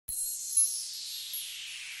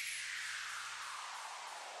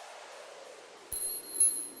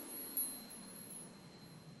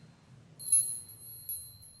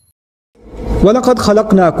وَلَقَدْ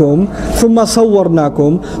خَلَقْنَاكُمْ ثُمَّ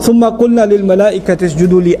صَوَّرْنَاكُمْ ثُمَّ قُلْنَا لِلْمَلَائِكَةِ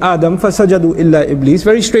اسْجُدُوا لِآدَمَ فَسَجَدُوا إِلَّا إِبْلِيسَ.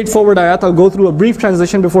 Very straightforward ayat. I'll go through a brief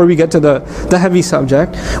translation before we get to the heavy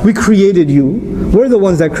subject. We created you. We're the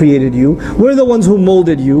ones that created you. We're the ones who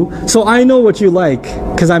molded you. So I know what you like,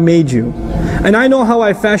 because I made you. And I know how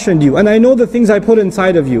I fashioned you. And I know the things I put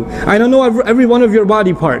inside of you. I know every one of your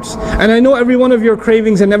body parts. And I know every one of your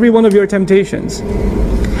cravings and every one of your temptations.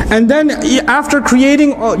 And then after creating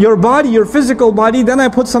your body, your physical body, then I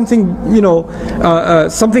put something,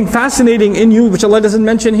 something fascinating in you, which Allah doesn't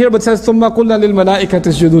mention here, but says, ثُمَّ قُلْنَا لِلْمَلَائِكَةِ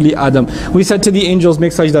اسْجُدُوا لِآدَمَ. We said to the angels,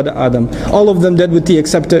 make sajda to Adam. All of them did with the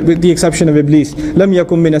exception of Iblis. لَمْ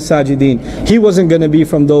يَكُمْ مِنَ السَّاجِدِينَ. He wasn't going to be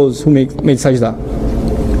from those who made sajda.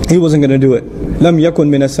 He wasn't going to do it. لَمْ يَكُنْ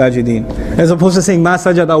مِنَ السَّاجِدِينَ. As opposed to saying, مَا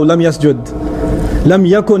سَجَدَ أَوْ لَمْ يَسْجُدْ. لَمْ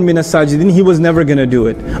يَكُنْ مِنَ السَّاجِدِينَ. He was never going to do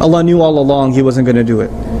it. Allah knew all along he wasn't going to do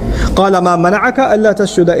it. قَالَ مَا مَنَعَكَ أَلَّا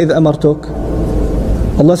تَسْجُدَ إِذْ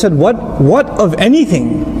أَمَرْتُكَ. Allah said, what of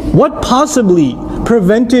anything, what possibly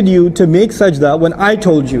prevented you to make sajda when I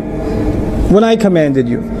told you, when I commanded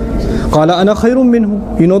you? قَالَ أَنَا خَيْرٌ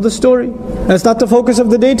مِّنْهُ. You know the story. And it's not the focus of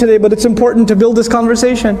the day today, but it's important to build this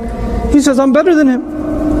conversation. He says, I'm better than him.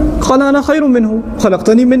 قَالَ أَنَا خَيْرٌ مِّنْهُ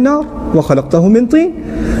خَلَقْتَنِي مِنْ نَارٍ وَخَلَقْتَهُ مِنْ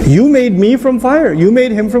طِينٍ. You made me from fire. You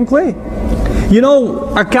made him from clay. You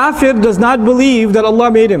know, a kafir does not believe that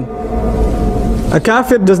Allah made him. A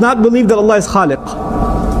kafir does not believe that Allah is khaliq.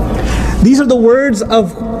 These are the words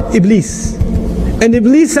of Iblis. And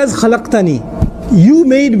Iblis says, khalaqtani. You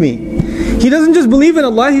made me. He doesn't just believe in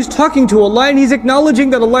Allah, he's talking to Allah and he's acknowledging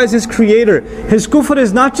that Allah is his creator. His kufr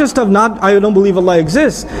is not just of I don't believe Allah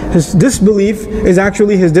exists. His disbelief is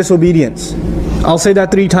actually his disobedience. I'll say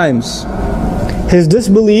that 3 times. His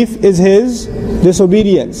disbelief is his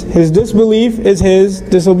disobedience. His disbelief is his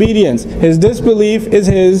disobedience. His disbelief is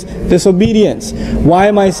his disobedience. Why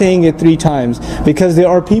am I saying it 3 times? Because there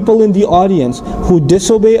are people in the audience who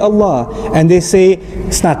disobey Allah and they say,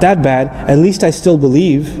 it's not that bad, at least I still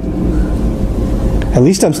believe. At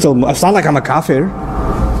least it's not like I'm a kafir.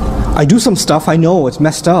 I do some stuff, I know it's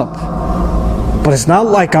messed up. But it's not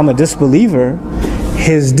like I'm a disbeliever.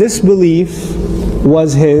 His disbelief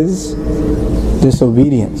was his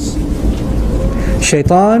disobedience.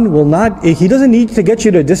 Shaitan will not, he doesn't need to get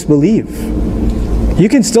you to disbelieve. You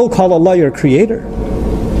can still call Allah your creator.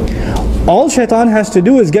 All Shaitan has to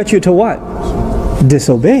do is get you to what?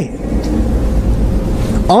 Disobey.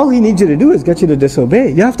 All he needs you to do is get you to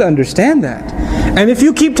disobey. You have to understand that. And if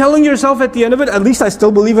you keep telling yourself at the end of it, at least I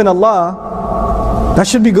still believe in Allah, that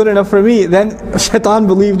should be good enough for me, then Shaitan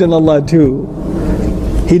believed in Allah too.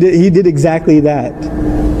 He did exactly that.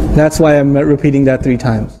 That's why I'm repeating that 3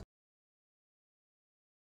 times.